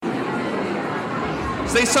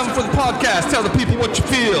Say something for the podcast. Tell the people what you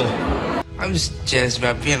feel. I'm just jazzed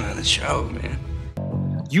about being on the show, man.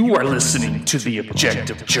 You are listening to The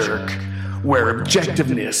Objective Jerk, where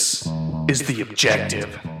objectiveness is the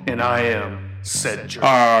objective, and I am said jerk.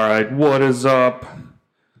 Alright, what is up?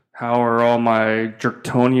 How are all my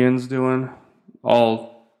Jerktonians doing?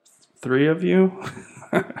 All three of you?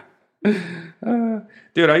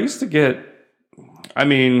 Dude, I used to get,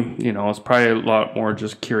 it's probably a lot more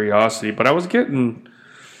just curiosity, but I was getting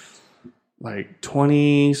like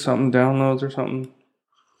 20-something downloads or something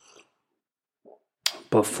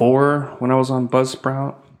before when I was on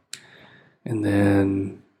Buzzsprout. And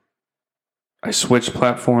then I switched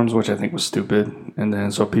platforms, which I think was stupid. And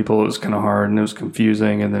then so it was kind of hard and it was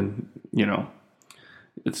confusing. And then,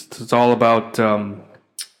 it's all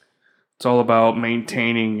about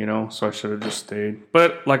maintaining, so I should have just stayed.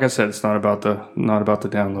 But like I said, it's not about the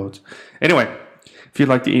downloads. Anyway, if you'd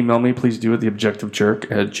like to email me, please do it,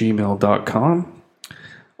 theobjectivejerk@gmail.com,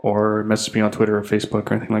 or message me on Twitter or Facebook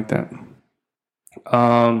or anything like that.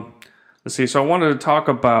 Let's see. So I wanted to talk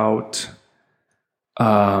about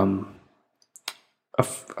oh,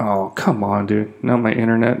 come on, dude. Now my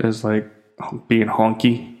internet is like being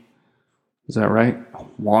honky. Is that right?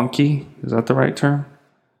 Wonky? Is that the right term?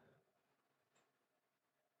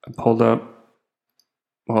 I pulled up.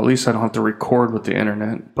 Well, at least I don't have to record with the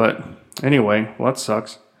internet. But anyway, well, that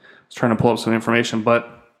sucks. I was trying to pull up some information, but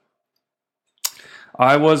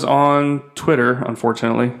I was on Twitter,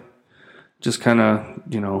 unfortunately. Just kind of,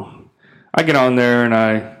 I get on there and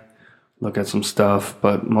I look at some stuff,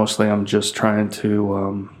 but mostly I'm just trying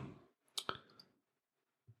to,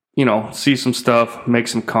 see some stuff, make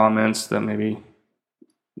some comments that maybe,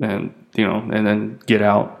 and then get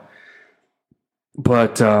out.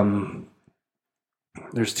 But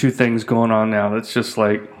there's two things going on now that's just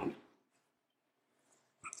like,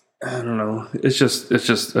 I don't know. It's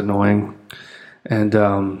just annoying. And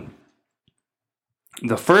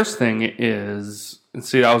the first thing is,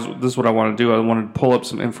 this is what I want to do. I want to pull up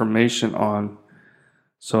some information on,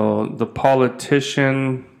 so the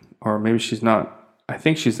politician, or maybe she's not, I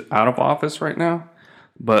think she's out of office right now,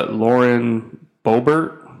 but Lauren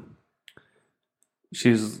Bobert,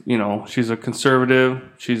 she's a conservative.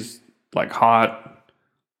 She's like hot.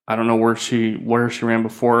 I don't know where she ran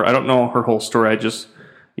before. I don't know her whole story. I just,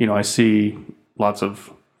 I see lots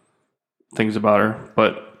of things about her.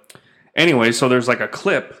 But anyway, so there's like a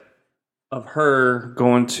clip of her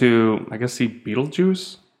going to, I guess, see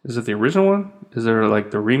Beetlejuice. Is it the original one? Is there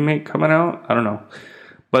like the remake coming out? I don't know.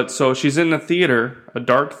 But so she's in the theater, a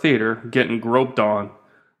dark theater, getting groped on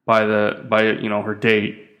by her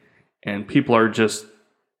date. And people are just,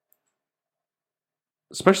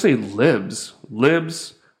 especially libs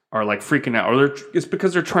are like freaking out, or it's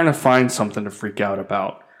because they're trying to find something to freak out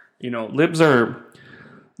about. Libs are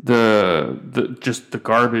the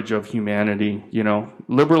garbage of humanity.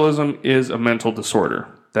 Liberalism is a mental disorder.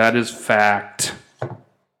 That is fact.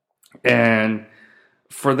 And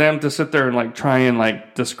for them to sit there and like try and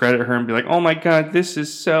like discredit her and be like, oh my God, this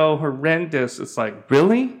is so horrendous. It's like,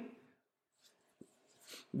 really?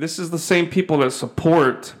 This is the same people that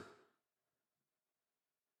support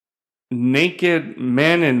naked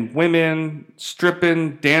men and women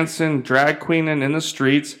stripping, dancing, drag queening in the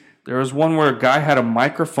streets. There was one where a guy had a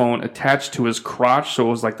microphone attached to his crotch, so it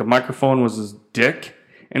was like the microphone was his dick,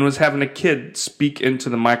 and was having a kid speak into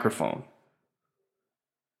the microphone.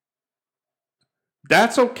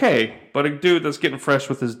 That's okay, but a dude that's getting fresh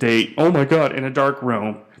with his date, oh my God, in a dark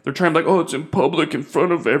room, they're trying to be like, oh, it's in public in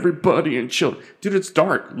front of everybody and chill. Dude, it's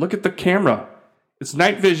dark. Look at the camera. It's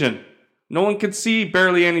night vision. No one can see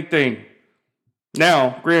barely anything.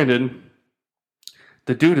 Now, granted,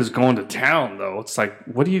 the dude is going to town, though. It's like,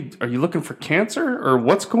 are you looking for cancer or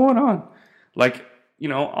what's going on? Like,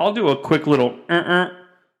 I'll do a quick little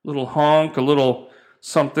honk, a little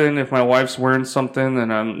something if my wife's wearing something,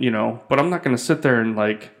 and but I'm not going to sit there and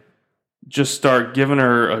like just start giving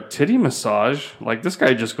her a titty massage. Like, this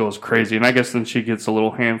guy just goes crazy, and I guess then she gets a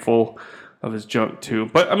little handful of his junk too.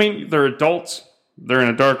 But they're adults. They're in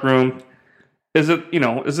a dark room. Is it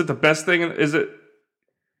the best thing?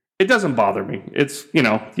 It doesn't bother me. It's, you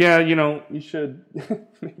should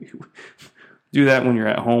do that when you're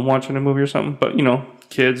at home watching a movie or something. But,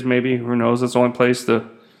 kids, maybe, who knows, it's the only place to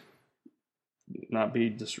not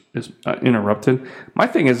be interrupted. My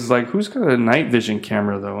thing is like, who's got a night vision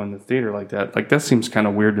camera, though, in the theater like that? Like, that seems kind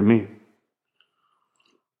of weird to me.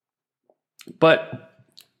 But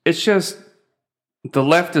it's just, the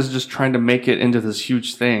left is just trying to make it into this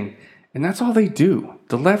huge thing. And that's all they do.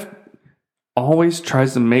 The left always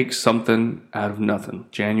tries to make something out of nothing.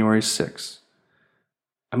 January 6th.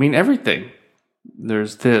 Everything.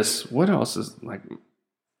 There's this. What else is like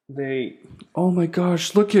oh my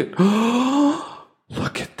gosh, look at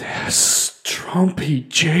look at this. Trumpy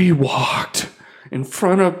jaywalked in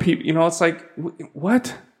front of people. You know, it's like,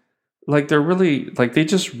 what? Like they're really like they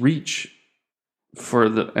just reach for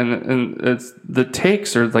and it's the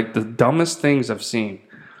takes are like the dumbest things I've seen.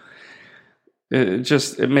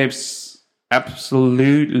 It makes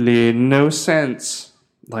absolutely no sense.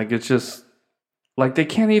 Like it's just like they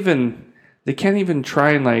can't even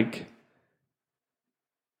try and like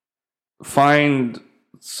find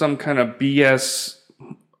some kind of BS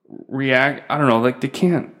react. I don't know, like they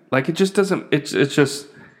can't. Like it just doesn't.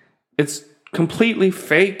 It's completely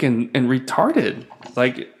fake and retarded.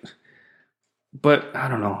 Like, but I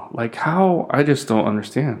don't know. Like how? I just don't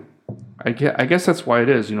understand. I guess that's why it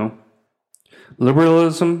is. You know,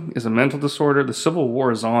 liberalism is a mental disorder. The Civil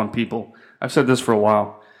War is on, people. I've said this for a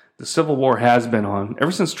while. The Civil War has been on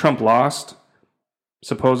ever since Trump lost.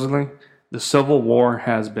 Supposedly, the Civil War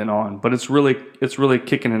has been on, but it's really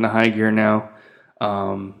kicking into high gear now.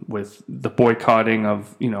 With the boycotting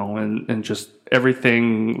of, you know, and just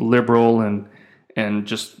everything liberal and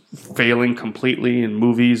just failing completely in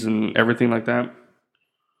movies and everything like that.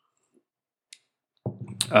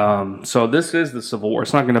 So this is the Civil War.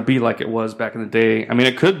 It's not going to be like it was back in the day. I mean,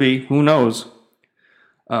 it could be. Who knows?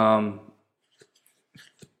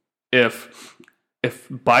 If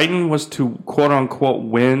Biden was to quote unquote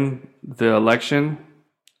win the election,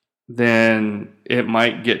 then it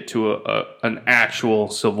might get to an actual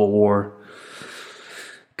civil war,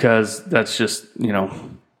 because that's just, you know,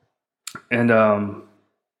 and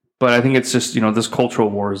but I think it's just, you know, this cultural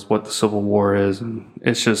war is what the Civil War is, and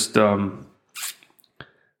it's just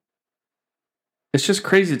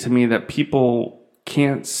crazy to me that people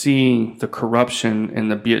can't see the corruption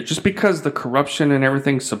and just because the corruption and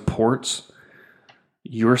everything supports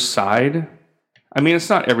your side. I mean, it's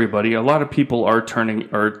not everybody. A lot of people are tuning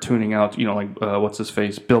out. You know, like what's his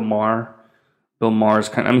face, Bill Maher. Bill Maher's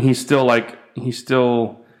kind of. I mean, he's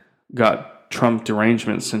still got Trump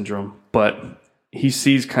derangement syndrome, but he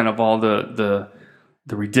sees kind of all the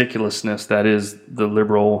ridiculousness that is the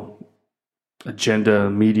liberal agenda,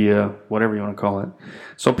 media, whatever you want to call it.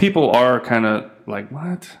 So people are kind of like,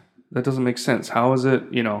 what? That doesn't make sense. How is it?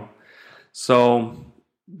 You know, so.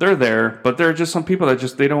 They're there, but there are just some people that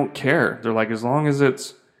they don't care. They're like, as long as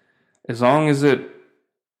it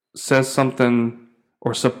says something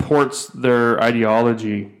or supports their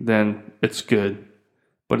ideology, then it's good.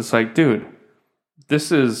 But it's like, dude, this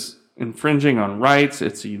is infringing on rights.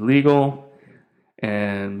 It's illegal.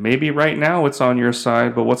 And maybe right now it's on your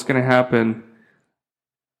side, but what's going to happen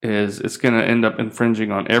is it's going to end up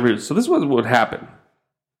infringing on so this is what would happen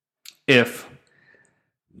if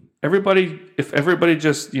everybody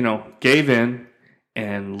just, you know, gave in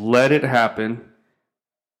and let it happen.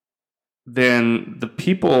 Then the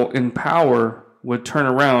people in power would turn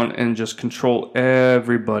around and just control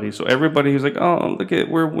everybody. So everybody who's like, oh, look at,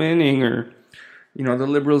 we're winning, or, you know, the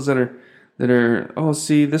liberals that are, oh,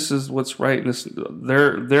 see, this is what's right. This,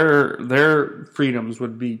 their freedoms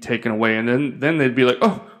would be taken away, and then they'd be like,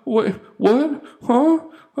 oh, what, huh?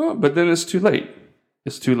 But then it's too late.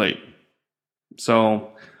 It's too late. So.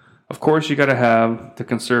 Of course, you got to have the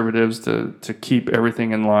conservatives to keep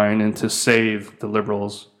everything in line and to save the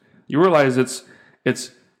liberals. You realize it's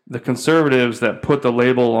the conservatives that put the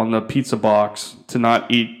label on the pizza box to not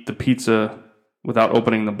eat the pizza without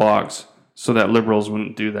opening the box, so that liberals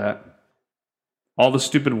wouldn't do that. All the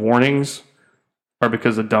stupid warnings are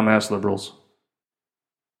because of dumbass liberals.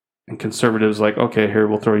 And conservatives like, okay, here,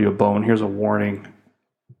 we'll throw you a bone. Here's a warning.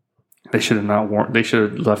 They should have not warned. They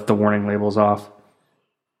should have left the warning labels off.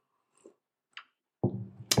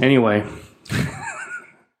 Anyway,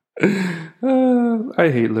 I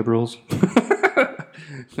hate liberals.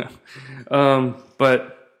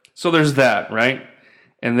 But so there's that, right?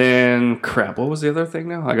 And then crap, what was the other thing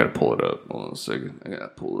now? I gotta pull it up. Hold on a second. I gotta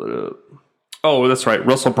pull it up. Oh, that's right,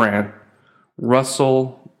 Russell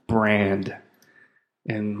Brand.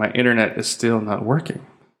 And my internet is still not working.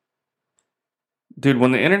 Dude,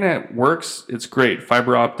 when the internet works, it's great.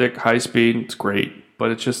 Fiber optic, high speed, it's great.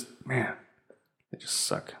 But it's just, man, they just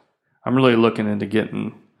suck. I'm really looking into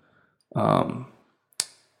getting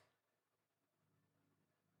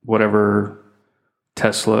whatever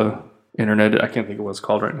Tesla internet. I can't think of what it's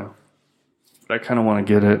called right now. But I kind of want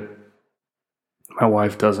to get it. My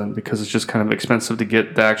wife doesn't, because it's just kind of expensive to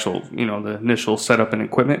get the actual, you know, the initial setup and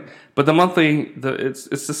equipment. But the monthly,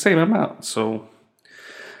 it's the same amount. So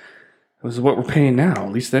this is what we're paying now.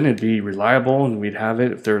 At least then it'd be reliable and we'd have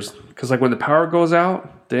it if there's, because like when the power goes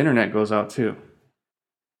out, the internet goes out too.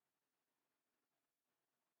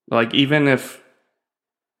 Like even if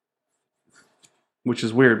which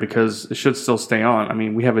is weird because it should still stay on. I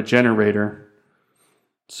mean, we have a generator.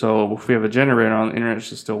 So if we have a generator on, the internet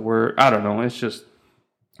should still work. I don't know. It's just,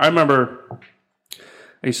 I remember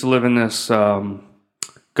I used to live in this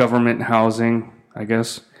government housing, I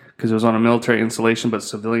guess, because it was on a military installation, but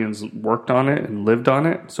civilians worked on it and lived on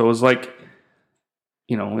it. So it was like,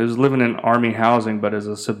 it was living in army housing, but as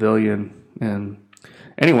a civilian. And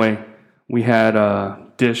anyway, we had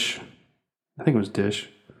Dish, I think it was Dish,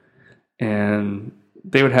 and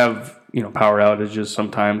they would have, power outages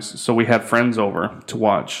sometimes. So we had friends over to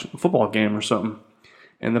watch a football game or something,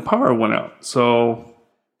 and the power went out. So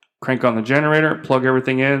crank on the generator, plug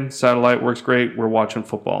everything in, satellite works great, we're watching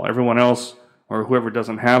football. Everyone else, or whoever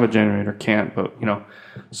doesn't have a generator can't, but,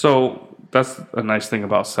 So that's a nice thing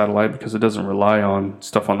about satellite because it doesn't rely on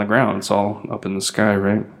stuff on the ground. It's all up in the sky,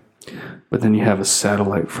 right? But then you have a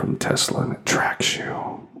satellite from Tesla and it tracks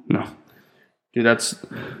you. No. Dude,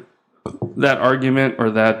 that argument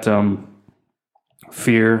or that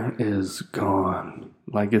fear is gone.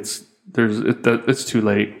 Like it's too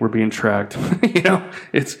late. We're being tracked.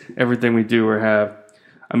 It's everything we do or have.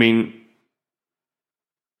 I mean,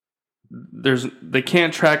 they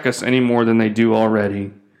can't track us any more than they do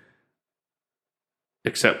already.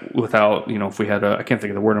 Except without, if we had I can't think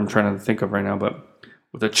of the word I'm trying to think of right now, but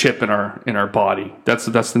with a chip in our body. That's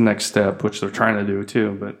the next step, which they're trying to do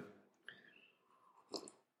too. But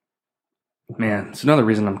man, it's another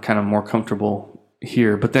reason I'm kind of more comfortable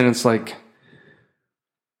here. But then it's like,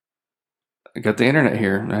 I got the internet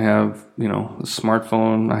here. I have, a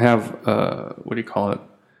smartphone. I have, what do you call it?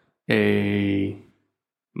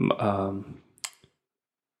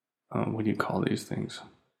 What do you call these things?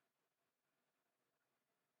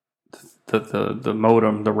 The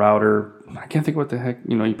modem, the router. I can't think what the heck,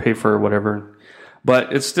 you pay for or whatever.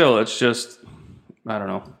 But it's just, I don't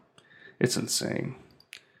know. It's insane.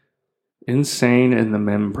 Insane in the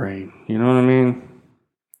membrane. You know what I mean?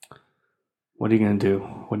 What are you going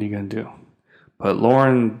to do? But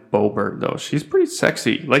Lauren Bobert, though, she's pretty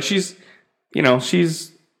sexy. Like she's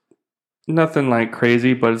nothing like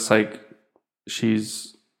crazy, but it's like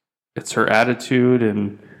it's her attitude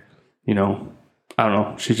and, I don't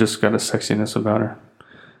know. She's just got a sexiness about her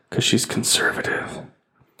because she's conservative.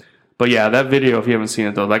 But yeah, that video, if you haven't seen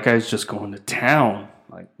it though, that guy's just going to town.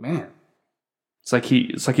 Like, man, it's like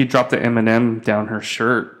he dropped the M&M down her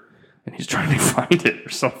shirt and he's trying to find it or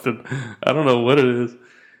something. I don't know what it is.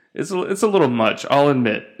 It's a little much. I'll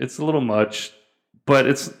admit it's a little much, but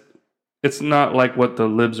it's not like what the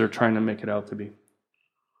libs are trying to make it out to be.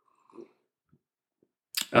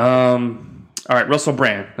 All right, Russell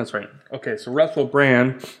Brand. That's right. Okay, so Russell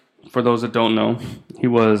Brand, for those that don't know, he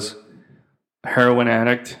was a heroin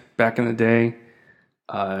addict back in the day.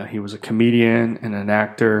 He was a comedian and an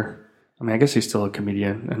actor. I mean, I guess he's still a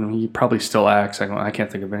comedian, and he probably still acts. I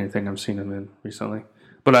can't think of anything I've seen him in recently.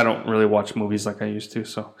 But I don't really watch movies like I used to.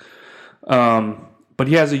 So, but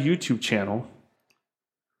he has a YouTube channel,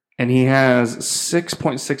 and he has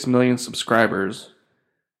 6.6 million subscribers,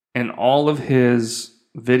 and all of his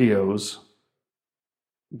videos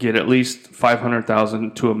get at least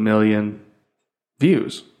 500,000 to 1 million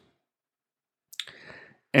views.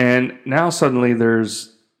 And now suddenly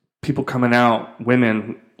there's people coming out,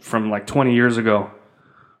 women from like 20 years ago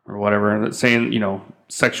or whatever, saying,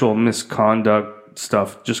 sexual misconduct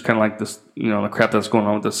stuff, just kind of like this, the crap that's going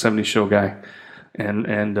on with the 70s Show guy and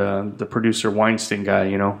the producer Weinstein guy,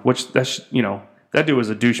 which that dude was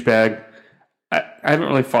a douchebag. I haven't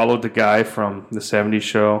really followed the guy from the 70s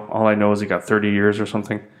Show. All I know is he got 30 years or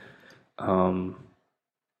something. But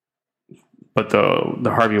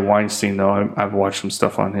the Harvey Weinstein, though, I've watched some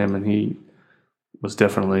stuff on him, and he was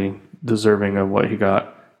definitely deserving of what he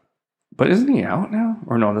got. But isn't he out now?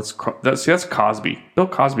 Or no, that's Cosby. Bill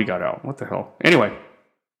Cosby got out. What the hell? Anyway.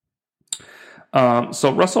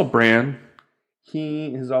 So Russell Brand,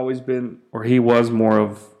 he has always been, or he was more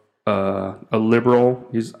of a liberal.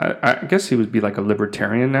 I guess he would be like a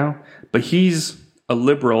libertarian now, but he's a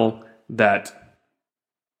liberal that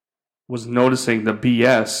was noticing the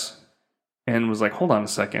BS and was like, hold on a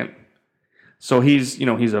second. So he's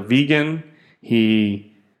a vegan. He's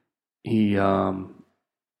a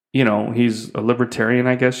libertarian,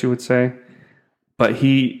 I guess you would say. But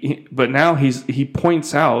now he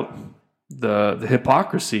points out the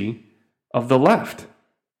hypocrisy of the left.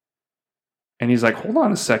 And he's like, hold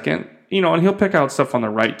on a second. And he'll pick out stuff on the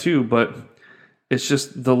right too, but it's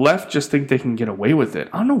just the left just think they can get away with it.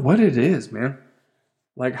 I don't know what it is, man.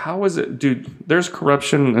 Like, how is it? Dude, there's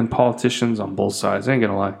corruption and politicians on both sides. I ain't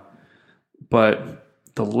gonna lie. But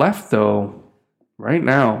the left, though, right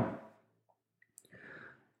now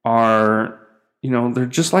are, they're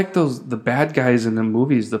just like the bad guys in the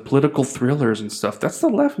movies, the political thrillers and stuff. That's the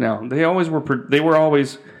left now. They were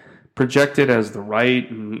always projected as the right,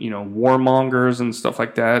 and warmongers and stuff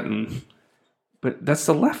like that, but that's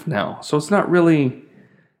the left now. So it's not really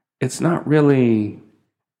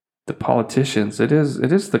the politicians. It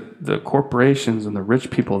is the corporations and the rich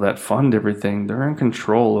people that fund everything. They're in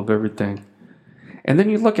control of everything. And then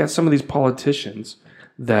you look at some of these politicians,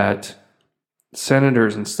 that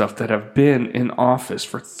senators and stuff, that have been in office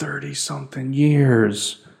for 30 something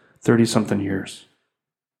years.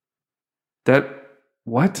 That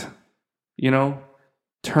what?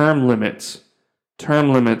 Term limits,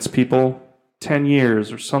 people, 10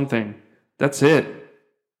 years or something. That's it.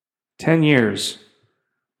 10 years.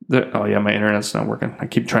 Oh yeah, my internet's not working. I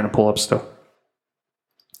keep trying to pull up stuff.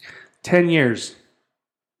 10 years.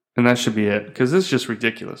 And that should be it, because this is just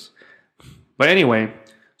ridiculous. But anyway,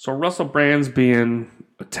 so Russell Brand's being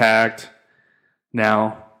attacked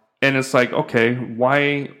now. And it's like, okay,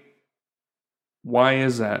 why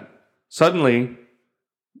is that? Suddenly,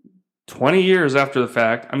 20 years after the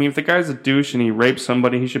fact, I mean, if the guy's a douche and he raped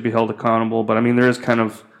somebody, he should be held accountable. But I mean, there is kind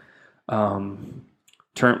of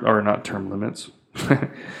not term limits,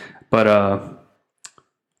 but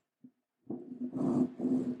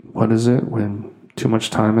what is it when too much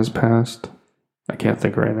time has passed? I can't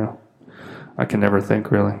think right now. I can never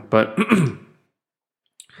think, really. But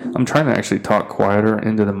I'm trying to actually talk quieter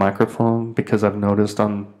into the microphone, because I've noticed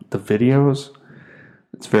on the videos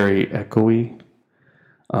it's very echoey.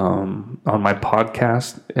 On my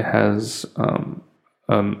podcast, it has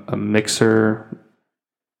a mixer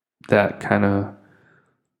that kind of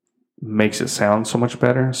makes it sound so much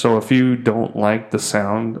better. So if you don't like the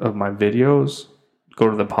sound of my videos, go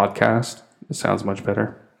to the podcast. It sounds much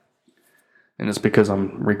better. And it's because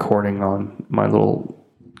I'm recording on my little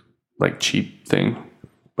cheap thing.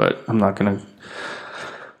 But I'm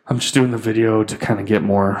just doing the video to kind of get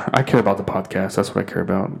more. I care about the podcast. That's what I care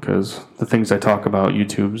about, because the things I talk about,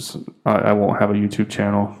 I won't have a YouTube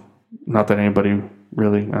channel. Not that anybody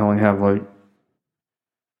really, I only have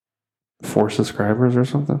 4 subscribers or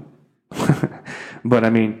something. But I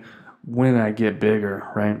mean, when I get bigger,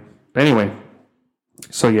 right? But anyway,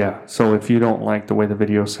 so yeah. So if you don't like the way the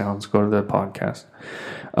video sounds, go to the podcast.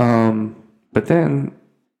 But then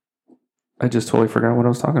I just totally forgot what I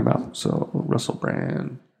was talking about. So Russell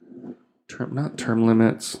Brand, not term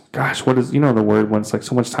limits. Gosh, what is, the word when it's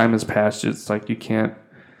so much time has passed, it's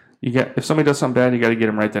if somebody does something bad, you got to get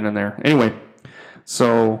them right then and there. Anyway,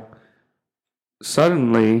 so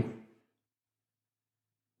suddenly,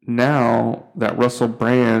 now that Russell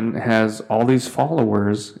Brand has all these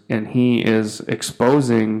followers and he is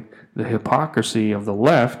exposing the hypocrisy of the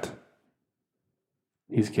left,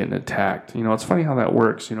 he's getting attacked. It's funny how that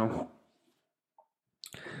works,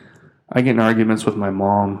 I get in arguments with my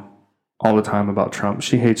mom all the time about Trump.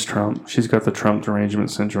 She hates Trump. She's got the Trump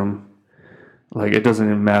derangement syndrome. It doesn't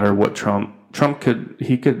even matter what Trump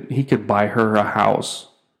could buy her a house,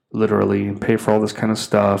 literally, and pay for all this kind of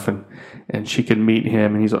stuff, and she could meet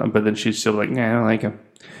him, but then she's still like, nah, I don't like him.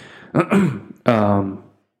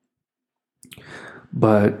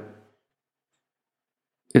 But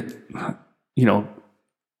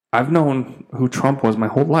I've known who Trump was my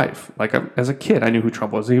whole life. As a kid, I knew who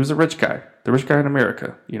Trump was. He was a rich guy, the rich guy in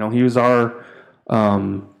America. He was our,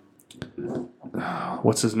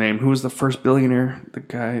 what's his name? Who was the first billionaire? The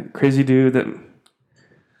guy, crazy dude that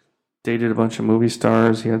dated a bunch of movie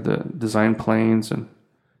stars. He had the design planes, and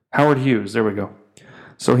Howard Hughes. There we go.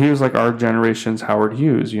 So he was our generation's Howard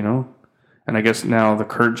Hughes, And I guess now the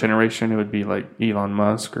current generation, it would be Elon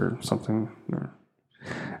Musk or something.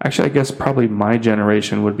 Actually, I guess probably my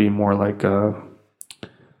generation would be more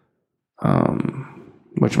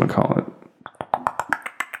whatchamacallit?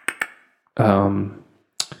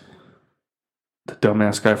 The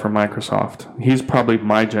dumbass guy from Microsoft. He's probably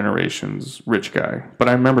my generation's rich guy. But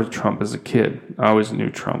I remember Trump as a kid. I always knew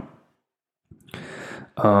Trump.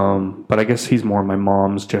 But I guess he's more my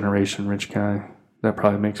mom's generation rich guy. That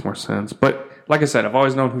probably makes more sense. But like I said, I've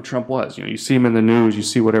always known who Trump was. You see him in the news, you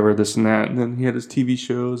see whatever, this and that. And then he had his TV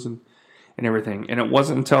shows and everything. And it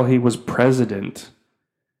wasn't until he was president,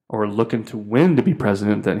 or looking to win to be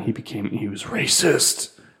president, that he was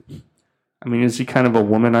racist. I mean, is he kind of a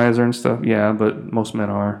womanizer and stuff? Yeah, but most men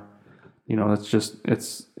are. It's just,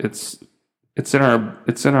 it's in our,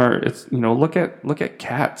 look at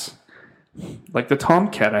cats. The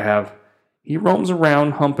tomcat I have. He roams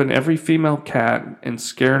around humping every female cat and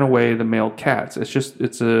scaring away the male cats.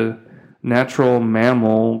 It's a natural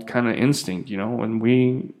mammal kind of instinct, and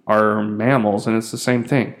we are mammals, and it's the same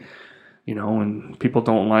thing, and people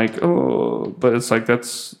don't but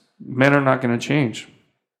it's Men are not going to change.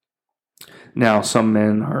 Now, some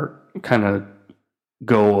men are kind of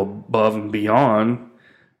go above and beyond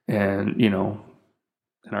and, you know,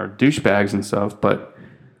 and are douchebags and stuff, but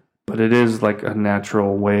it is like a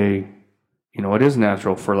natural way, you know, it is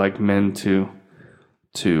natural for like men to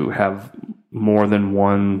have more than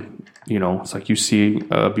one, you know, it's like you see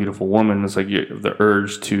a beautiful woman, it's like the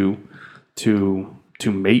urge to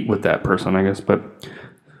mate with that person, I guess, but,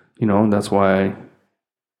 you know, that's why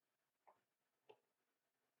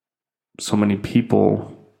so many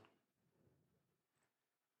people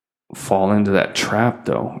fall into that trap,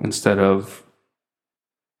 though, instead of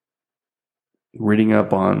reading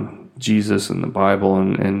up on Jesus and the Bible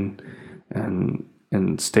and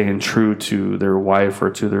staying true to their wife or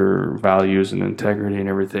to their values and integrity and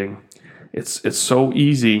everything. It's so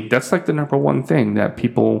easy. That's like the number one thing that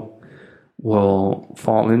people will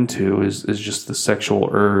fall into is just the sexual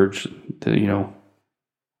urge to, you know,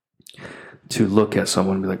 to look at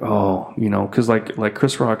someone and be like, oh, you know, because like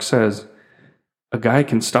Chris Rock says, a guy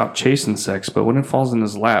can stop chasing sex, but when it falls in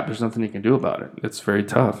his lap, there's nothing he can do about it. It's very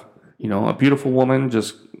tough. You know, a beautiful woman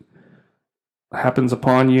just happens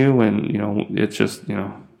upon you, and, you know, it's just, you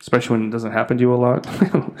know, especially when it doesn't happen to you a lot.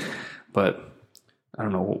 But I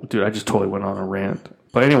don't know, dude, I just totally went on a rant.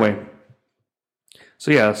 But anyway,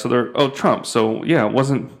 so yeah, Trump. So yeah,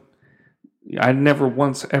 I never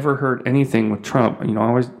once ever heard anything with Trump, you know,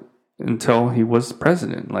 always until he was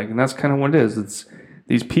president. Like, and that's kind of what it is. It's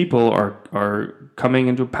these people are coming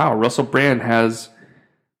into power. Russell Brand has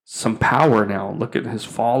some power now. Look at his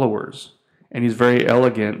followers. And he's very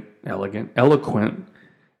eloquent,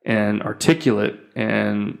 and articulate,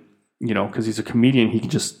 and, you know, because he's a comedian,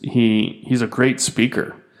 he's a great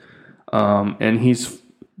speaker, and he's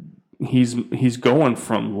going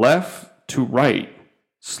from left to right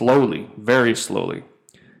slowly, very slowly.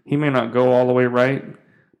 He may not go all the way right,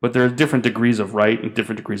 but there are different degrees of right and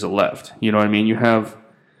different degrees of left. You know what I mean? You have,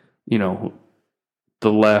 you know,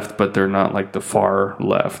 the left, but they're not like the far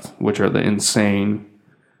left, which are the insane,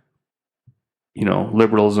 you know,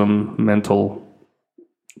 liberalism, mental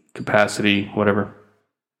capacity, whatever.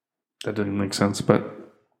 That didn't make sense, but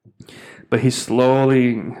his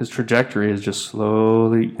trajectory is just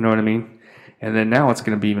slowly, you know what I mean? And then now it's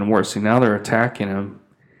going to be even worse. See, now they're attacking him,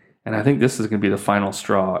 and I think this is going to be the final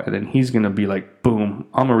straw. And then he's going to be like, boom,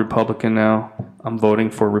 I'm a Republican now. I'm voting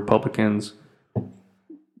for Republicans.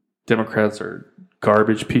 Democrats are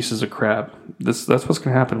garbage pieces of crap. That's what's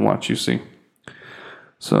going to happen. Watch, you see.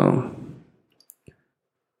 So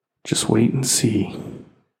just wait and see.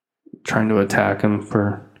 Trying to attack him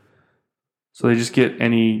so they just get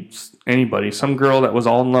anybody, some girl that was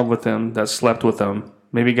all in love with him, that slept with him,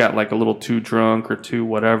 maybe got like a little too drunk or too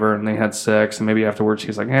whatever, and they had sex, and maybe afterwards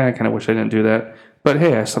she's like, I kind of wish I didn't do that, but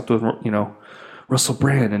hey, I slept with, you know, Russell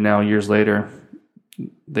Brand, and now years later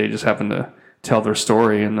they just happen to tell their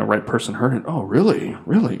story and the right person heard it. Oh, really?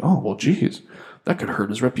 Oh, well, geez, that could hurt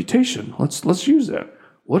his reputation. Let's use that.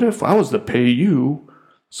 What if I was to pay you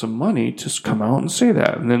some money to come out and say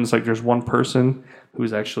that? And then it's like there's one person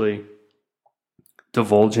who's actually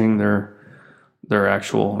divulging their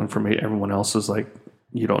actual information. Everyone else is like,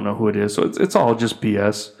 you don't know who it is. So it's all just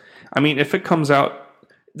BS. I mean, if it comes out,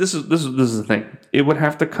 this is the thing. It would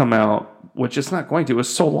have to come out, which it's not going to. It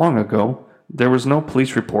was so long ago. There was no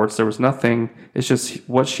police reports. There was nothing. It's just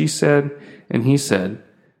what she said and he said.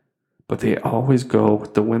 But they always go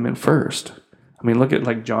with the women first. I mean, look at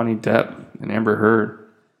like Johnny Depp and Amber Heard.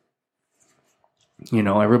 You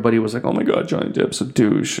know, everybody was like, oh my God, Johnny Depp's a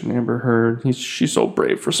douche. And Amber Heard, she's so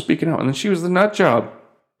brave for speaking out. And then she was the nut job.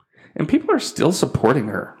 And people are still supporting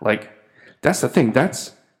her. Like, that's the thing.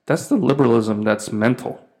 That's the liberalism that's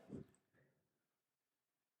mental.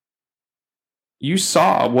 You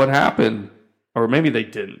saw what happened. Or maybe they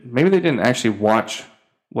didn't. Maybe they didn't actually watch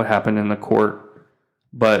what happened in the court.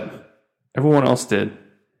 But everyone else did.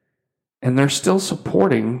 And they're still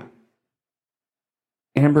supporting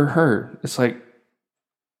Amber Heard. It's like,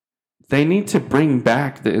 they need to bring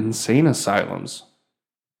back the insane asylums.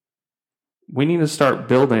 We need to start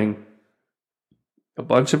building a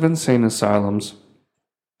bunch of insane asylums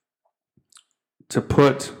to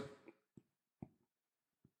put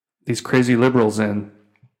these crazy liberals in,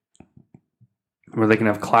 where they can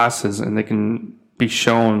have classes and they can be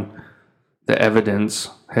shown the evidence.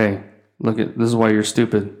 Hey, look at this is why you're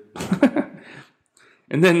stupid.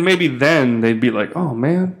 And then maybe then they'd be like, oh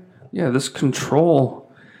man, yeah, this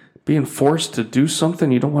control, being forced to do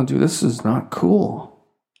something you don't want to do, this is not cool.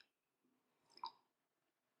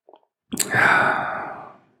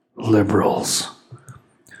 Liberals.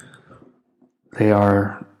 They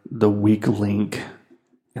are the weak link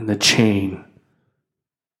in the chain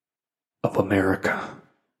of America.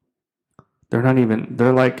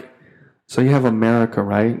 They're like, so you have America,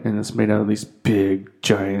 right? And it's made out of these big,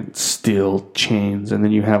 giant steel chains. And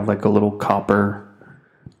then you have like a little copper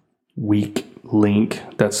weak link.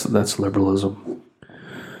 That's liberalism.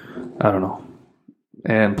 I don't know.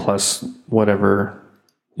 And plus whatever,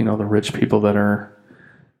 the rich people that are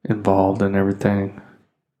involved and everything.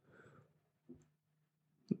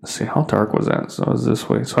 Let's see, how dark was that? So it was this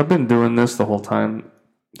way. So I've been doing this the whole time.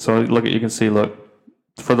 So you can see, look,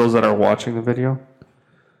 for those that are watching the video,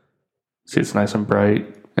 see, it's nice and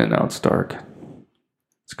bright, and now it's dark.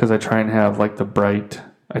 It's because I try and have like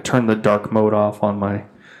I turn the dark mode off on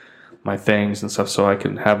my things and stuff so I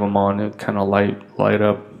can have them on and kind of light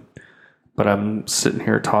up. But I'm sitting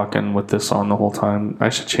here talking with this on the whole time. I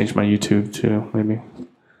should change my YouTube too, maybe.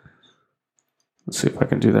 Let's see if I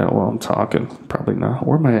can do that while I'm talking. Probably not.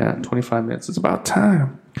 Where am I at? 25 minutes. It's about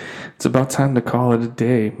time. It's about time to call it a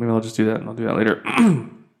day. Maybe I'll just do that and I'll do that later.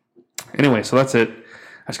 Anyway, so that's it.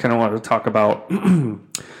 I just kind of wanted to talk about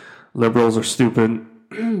liberals are stupid.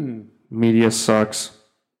 Media sucks.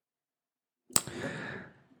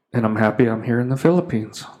 And I'm happy I'm here in the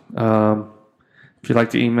Philippines. If you'd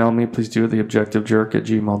like to email me, please do it,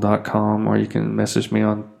 theobjectivejerk@gmail.com, or you can message me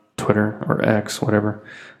on Twitter or X, whatever,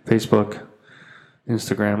 Facebook,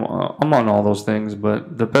 Instagram. I'm on all those things,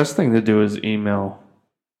 but the best thing to do is email.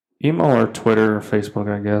 Email or Twitter or Facebook,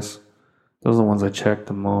 I guess. Those are the ones I check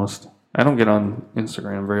the most. I don't get on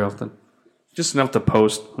Instagram very often. Just enough to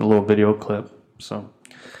post a little video clip. So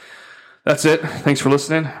that's it. Thanks for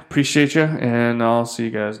listening. Appreciate you, and I'll see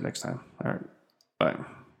you guys next time. All right. Bye.